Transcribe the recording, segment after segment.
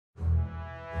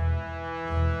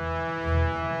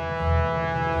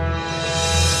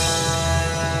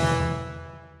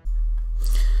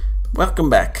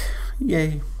Welcome back.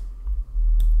 Yay.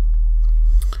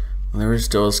 There is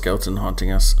still a skeleton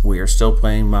haunting us. We are still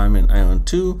playing Monument Island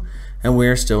 2, and we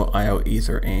are still IO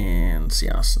Ether and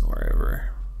Siasen, wherever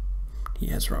he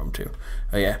has roamed to.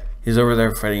 Oh yeah, he's over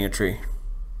there fighting a tree.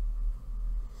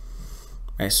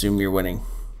 I assume you're winning.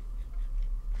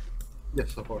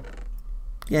 Yes, so far.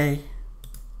 Yay.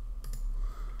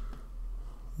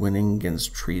 Winning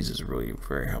against trees is really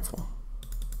very helpful.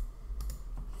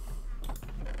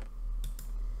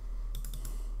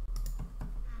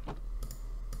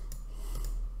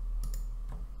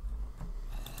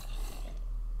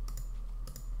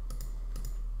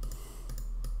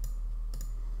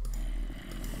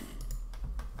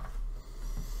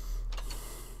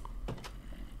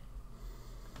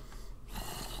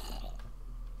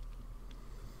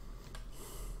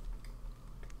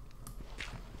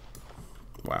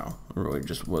 Wow, it really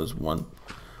just was one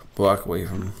block away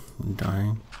from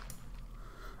dying.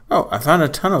 Oh, I found a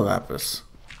ton of lapis.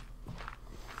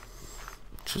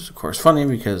 Which is, of course, funny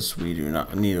because we do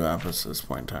not need lapis at this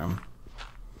point in time.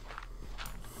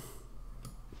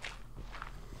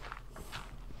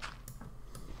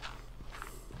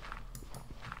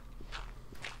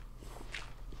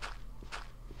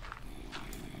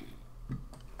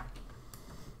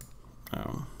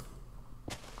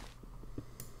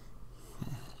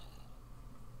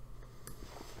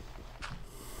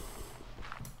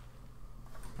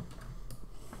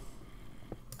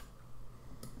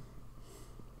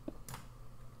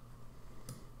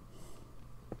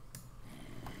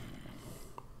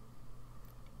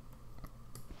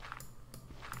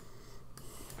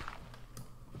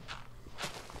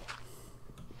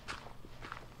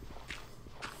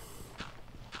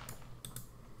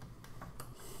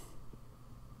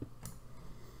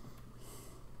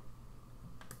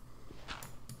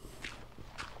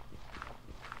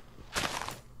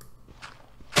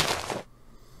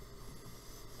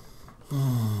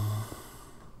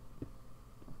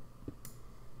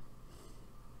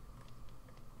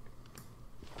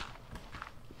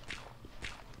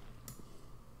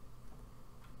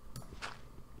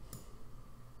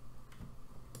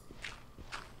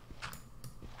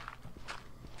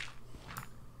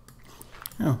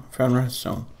 Oh, found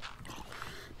redstone.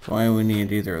 Why do we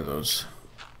need either of those?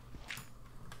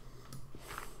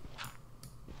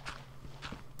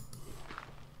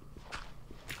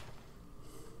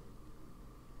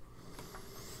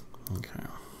 Okay.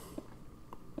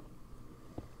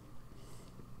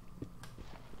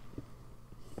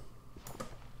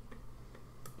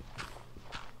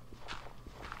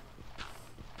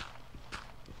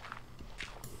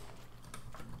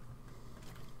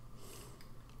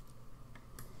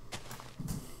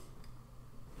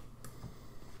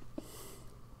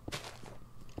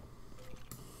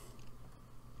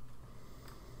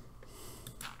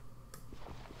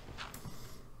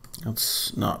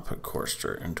 Let's not put coarse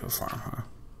dirt into a farm, huh?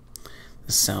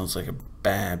 This sounds like a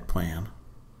bad plan.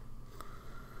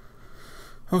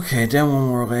 Okay, down one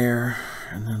more layer,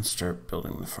 and then start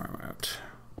building the farm out.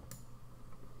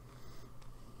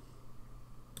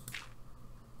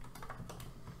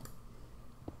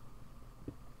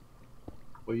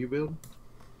 What are you building?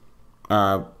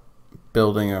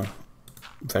 Building a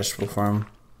vegetable farm.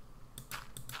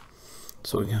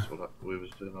 So we can. That's what we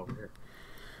was doing over here.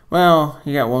 Well,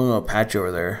 you got one little patch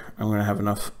over there. I'm gonna have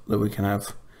enough that we can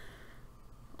have.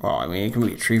 Well, I mean, it can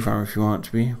be a tree farm if you want it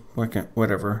to be.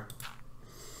 Whatever.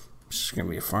 It's just gonna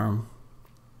be a farm.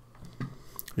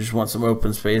 We just want some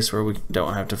open space where we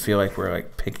don't have to feel like we're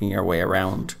like picking our way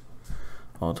around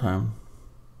all the time.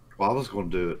 Well, I was going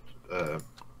to do it.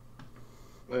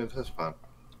 Well, that's fine.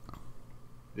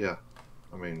 Yeah,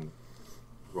 I mean,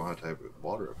 we're going to have to have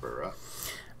water up there,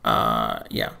 right?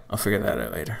 Yeah, I'll figure that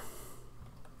out later.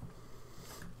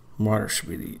 Water should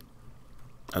be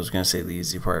I was gonna say the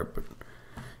easy part, but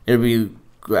it'll be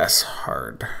less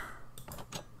hard.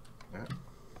 Yeah.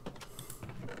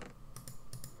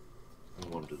 I'm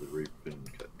going to do the reap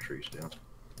and cutting trees down.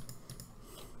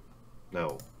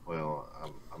 No, well,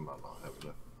 I might not have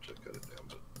enough to cut it down,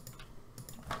 but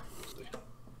we'll see.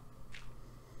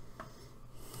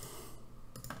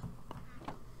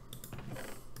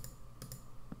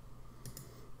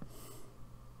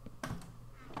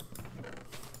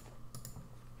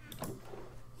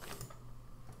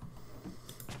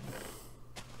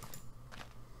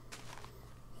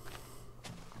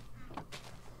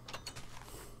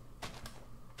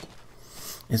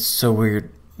 It's so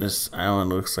weird. This island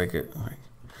looks like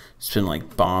it's been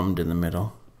like bombed in the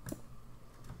middle.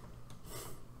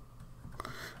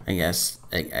 I guess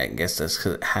that's because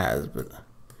it has, but it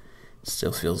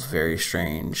still feels very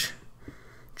strange.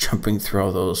 jumping through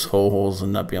all those holes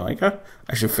and not being like, oh,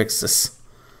 I should fix this.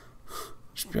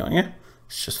 Just be like, yeah,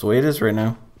 it's just the way it is right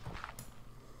now.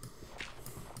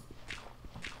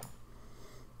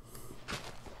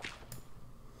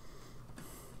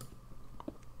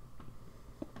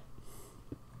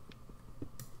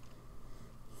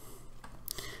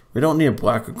 We don't need a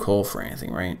block of coal for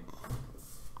anything, right?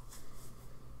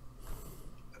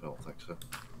 I don't think so.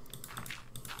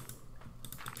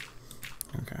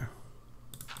 Okay.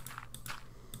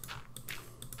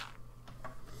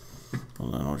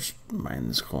 Well, then I'll just mine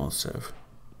this coal instead of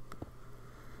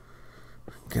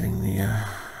getting the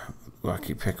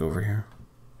lucky pick over here.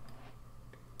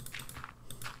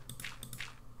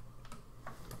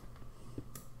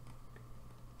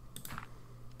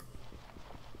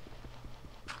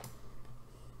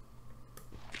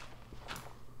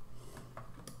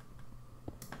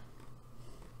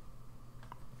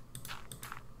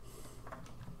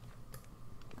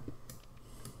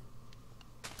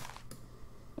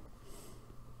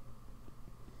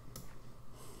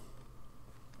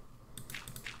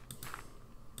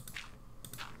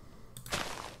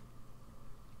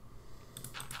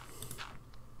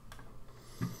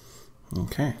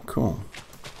 Okay, cool.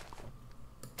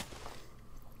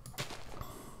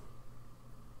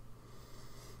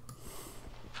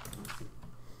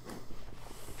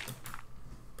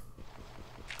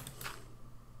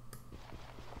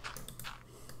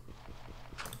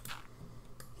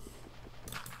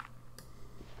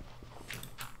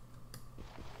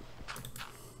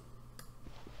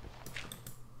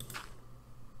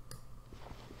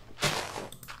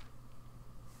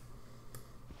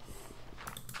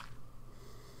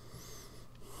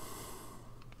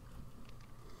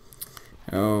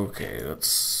 Okay, let's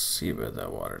see about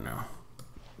that water now.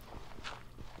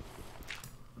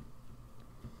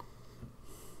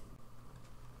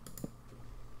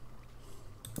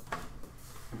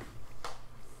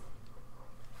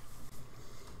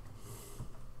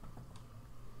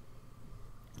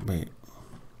 Wait.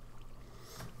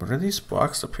 What are these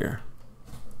blocks up here?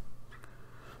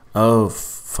 Oh,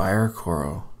 fire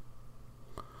coral.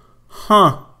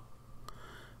 Huh.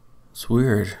 It's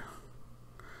weird.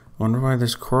 Wonder why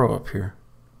there's coral up here.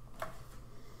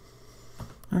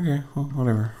 Okay, well,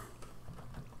 whatever.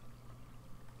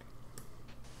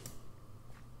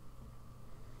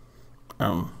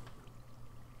 What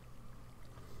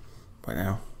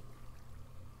now?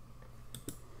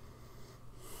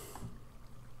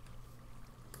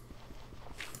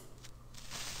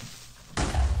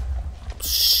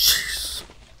 Jeez.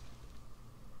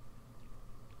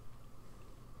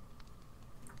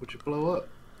 Would you blow up?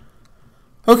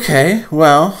 Okay,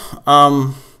 well,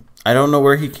 I don't know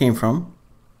where he came from,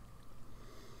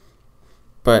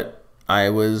 but I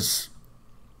was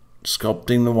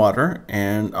sculpting the water,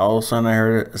 and all of a sudden I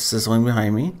heard a sizzling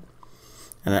behind me,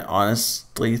 and I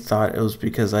honestly thought it was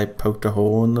because I poked a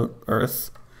hole in the earth,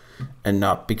 and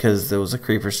not because there was a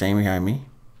creeper staying behind me.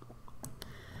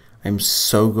 I'm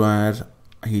so glad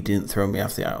he didn't throw me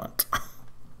off the island.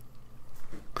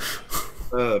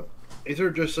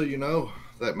 Ether, just so you know,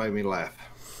 that made me laugh.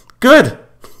 Good.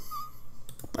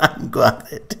 I'm glad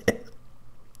it did.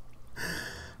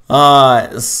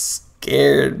 It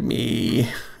scared me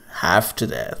half to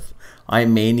death. I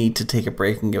may need to take a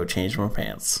break and go change my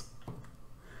pants.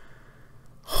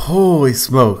 Holy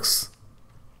smokes.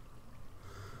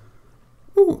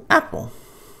 Ooh, apple.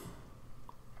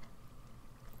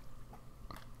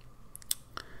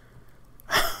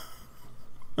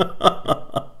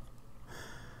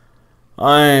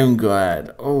 I'm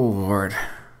glad. Oh, Lord.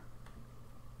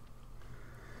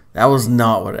 That was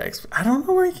not what I expected. I don't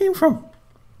know where he came from.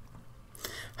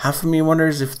 Half of me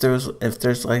wonders if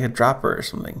there's like a dropper or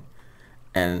something,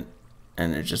 and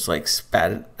it just like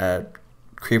spat a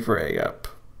creeper egg up,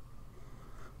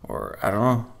 or I don't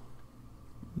know.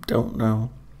 Don't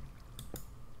know.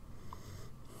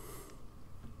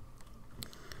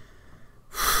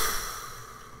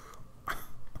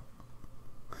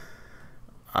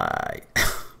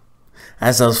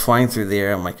 As I was flying through the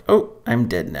air, I'm like, oh, I'm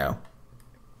dead now.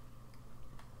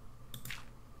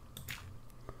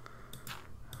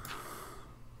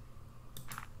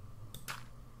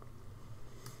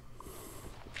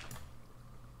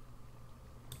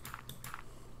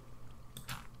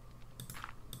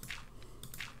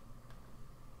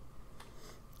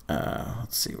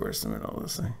 Let's see, where's the middle of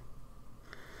this thing?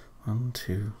 1,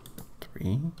 2,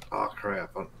 3. Oh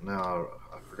crap! Now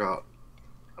I forgot.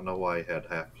 I know why he had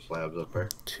half slabs up there. 1,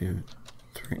 2,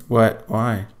 3. What?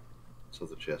 Why? So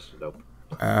the chest is open.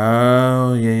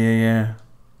 Oh, yeah.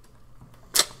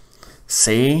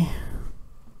 See?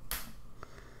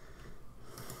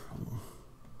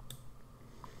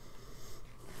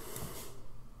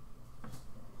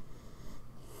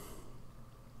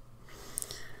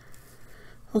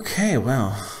 Okay,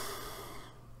 well.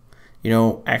 You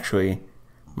know, actually,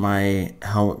 my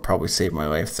helmet probably saved my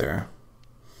life there.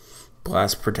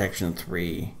 Blast protection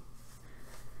 3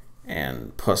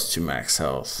 and +2 max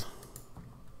health.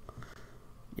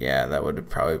 Yeah, that would have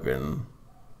probably been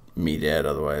me dead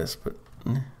otherwise, but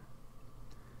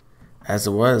as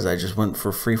it was, I just went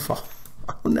for free fall.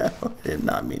 Oh no, I did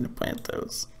not mean to plant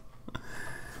those.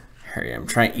 Here I am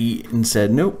trying to eat and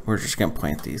said, nope, we're just gonna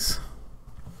plant these.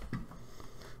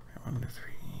 1, 2, 3.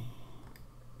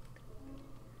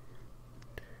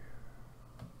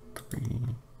 3.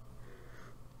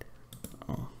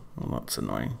 Oh, well, that's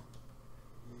annoying.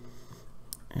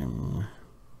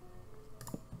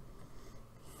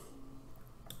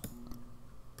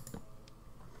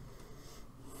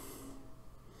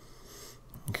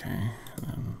 Okay.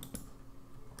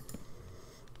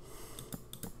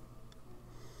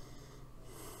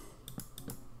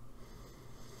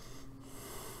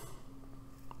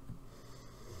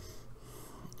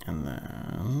 And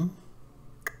then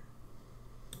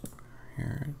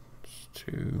here it's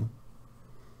 2,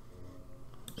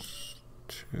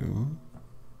 2.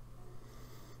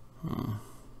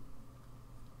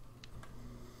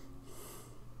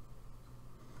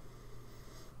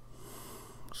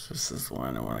 So this is the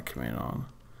one I want to come in on.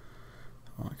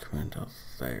 I want to come into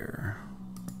there.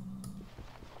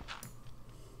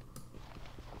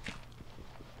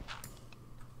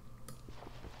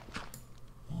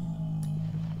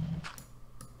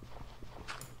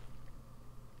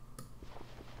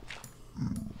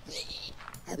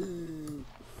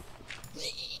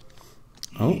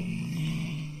 Oh.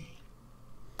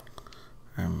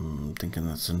 I'm thinking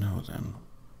that's a no then.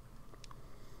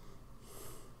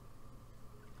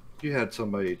 You had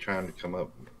somebody trying to come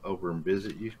up over and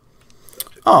visit you.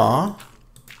 Aw,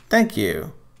 thank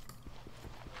you.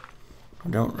 I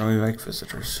don't really like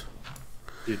visitors.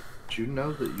 Did you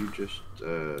know that you just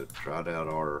tried out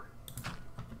our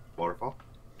waterfall?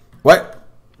 What?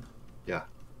 Yeah.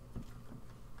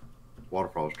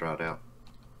 Waterfall's dried out.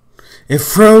 It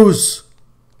froze!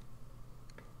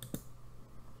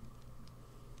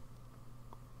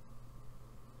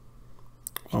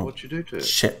 So what'd you do to it?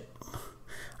 Shit.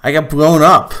 I got blown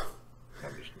up.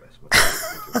 I'm just messing with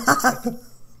you.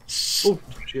 Oh,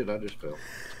 shit, I just fell.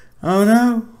 Oh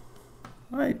no.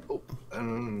 Right. Oh,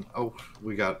 and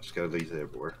we got skellies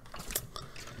everywhere.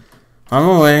 I'm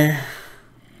away. I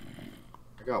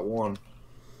got one.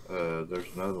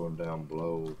 There's another one down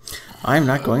below. I'm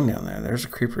not going down there. There's a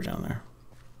creeper down there.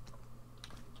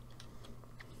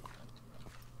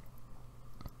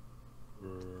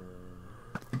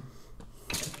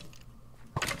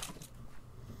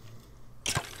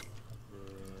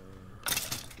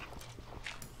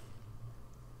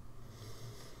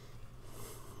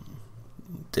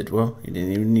 Did well. You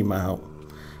didn't even need my help.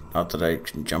 Not that I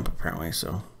can jump apparently,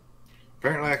 so.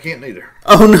 Apparently I can't either.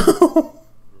 Oh no!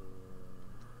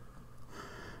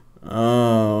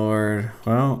 Oh Lord.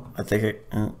 Well, I think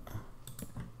I.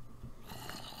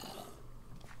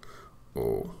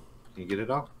 Oh. Can you get it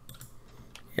off?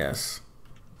 Yes.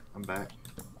 I'm back.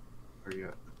 Where you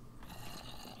at?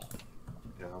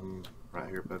 Yeah, I'm right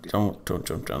here, buddy. Don't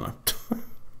jump down there.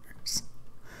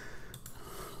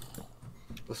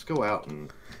 Let's go out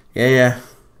and. Yeah.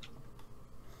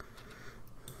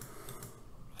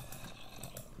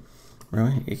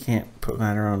 Really? You can't put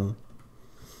ladder on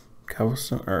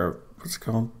cobblestone, or what's it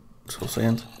called? Soul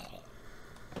sand?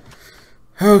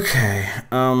 Okay,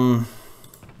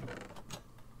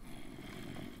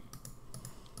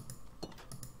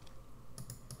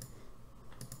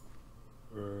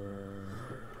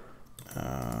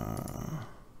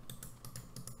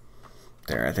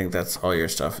 there, I think that's all your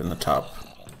stuff in the top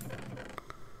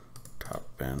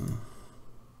bin.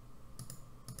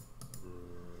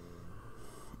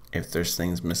 If there's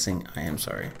things missing, I am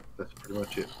sorry. That's pretty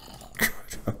much it.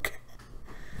 Okay.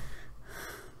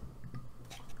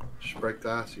 Just break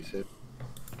the ice, he said.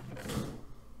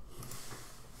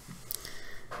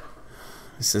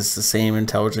 Is this the same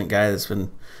intelligent guy that's been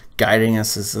guiding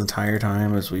us this entire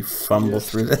time as we fumble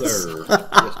through this? Sir.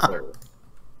 Yes, sir.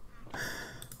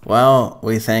 Well,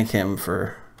 we thank him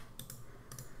for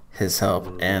his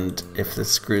help, and if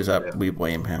this screws up, we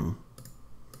blame him.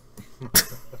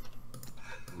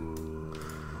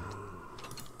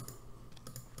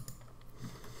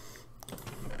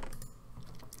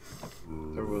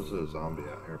 There was a zombie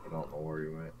out here, but I don't know where he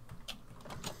went.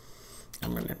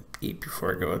 I'm gonna eat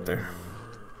before I go out there.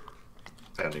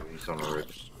 Found him, he's on the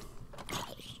roof.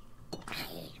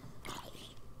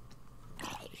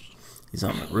 He's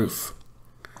on the roof.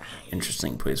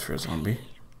 Interesting place for a zombie.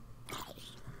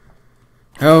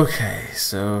 Okay,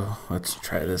 so let's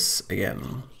try this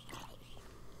again.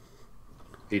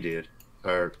 He did.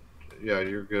 Or, yeah,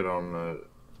 you're good on.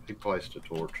 He placed a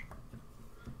torch.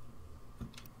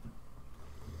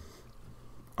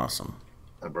 Awesome.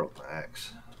 I broke my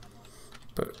axe.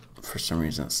 But for some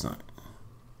reason it's not.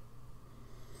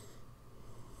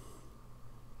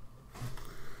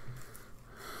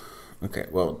 Okay,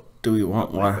 well, do we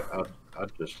want water?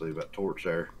 I'd just leave that torch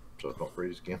there so it don't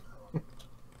freeze again.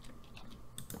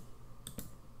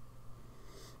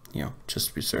 You know, just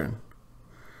to be certain.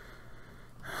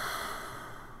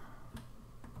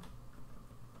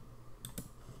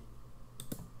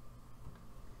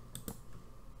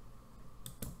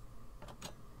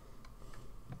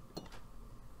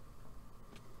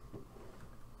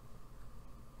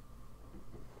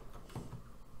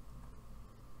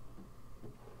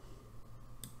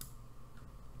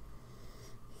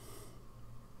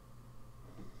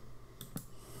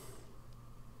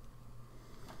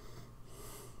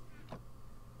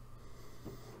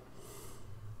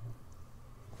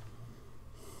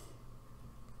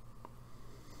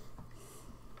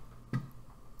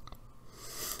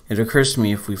 It occurs to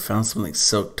me if we found something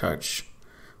silk touch,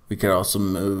 we could also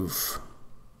move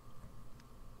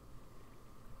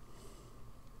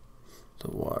the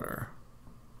water.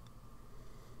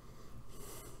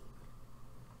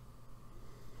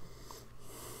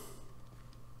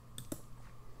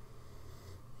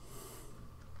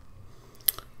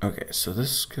 Okay, so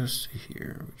this goes to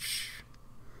here, which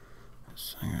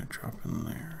is I'm gonna drop in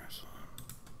there. So.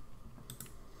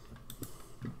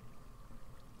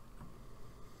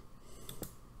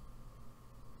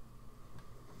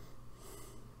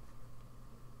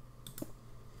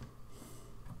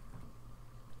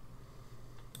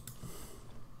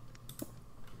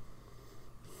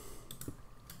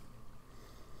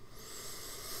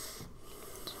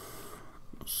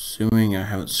 Assuming I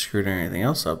haven't screwed anything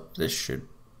else up, this should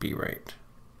be right.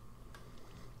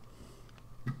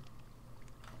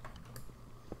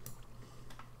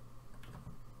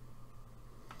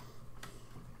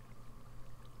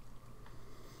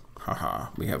 Haha,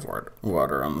 we have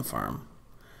water on the farm.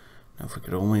 Now if we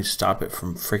could only stop it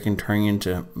from freaking turning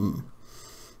into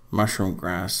mushroom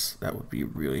grass, that would be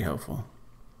really helpful.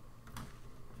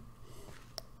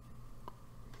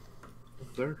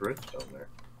 There's redstone there.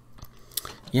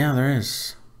 Yeah, there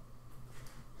is.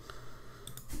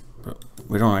 But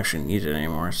we don't actually need it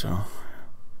anymore, so.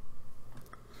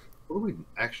 What do we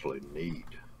actually need?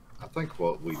 I think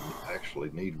what we actually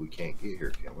need we can't get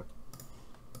here, can we?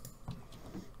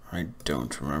 I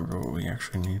don't remember what we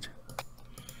actually need.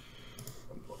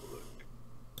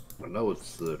 I know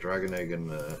it's the dragon egg and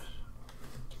the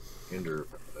ender.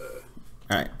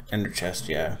 Alright, ender chest,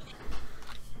 yeah.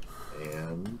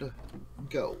 And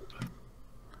gold.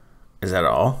 Is that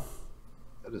all?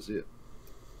 That is it.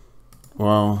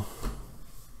 Well.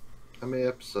 How many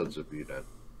episodes have you done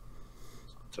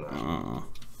tonight?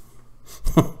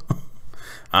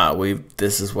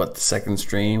 This is what, the second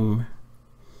stream?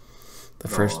 The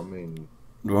first one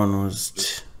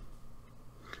was.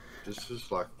 This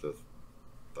is like the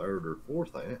third or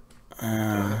fourth, ain't it?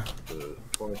 The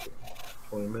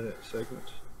 20-minute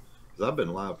segments. Because I've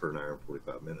been live for an hour and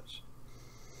 45 minutes.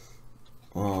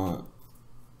 Well,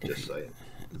 just saying.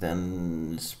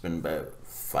 Then it's been about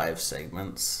 5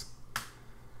 segments.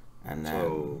 And then.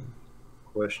 So,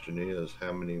 question is,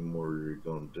 how many more are you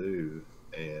going to do?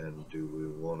 And do we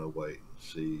want to wait and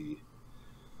see?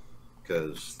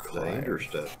 Because the ender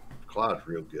stuff, Clyde's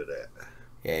real good at.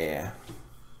 Yeah.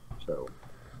 So.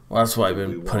 Well, that's why I've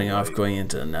been putting off going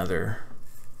into Nether.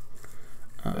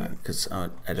 Because I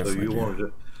definitely. So you want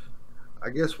to? I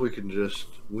guess we can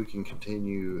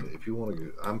continue if you want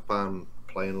to. I'm fine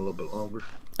playing a little bit longer.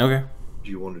 Okay. Do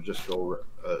you want to just go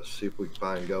see if we can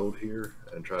find gold here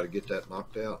and try to get that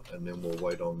knocked out, and then we'll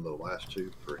wait on the last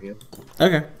 2 for him?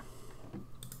 Okay.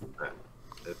 Right.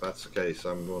 If that's the case,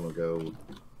 I'm going to go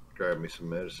grab me some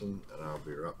medicine, and I'll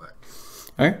be right back.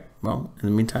 Okay. Well, in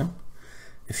the meantime,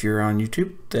 if you're on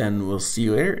YouTube, then we'll see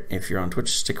you later. If you're on Twitch,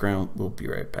 stick around. We'll be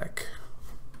right back.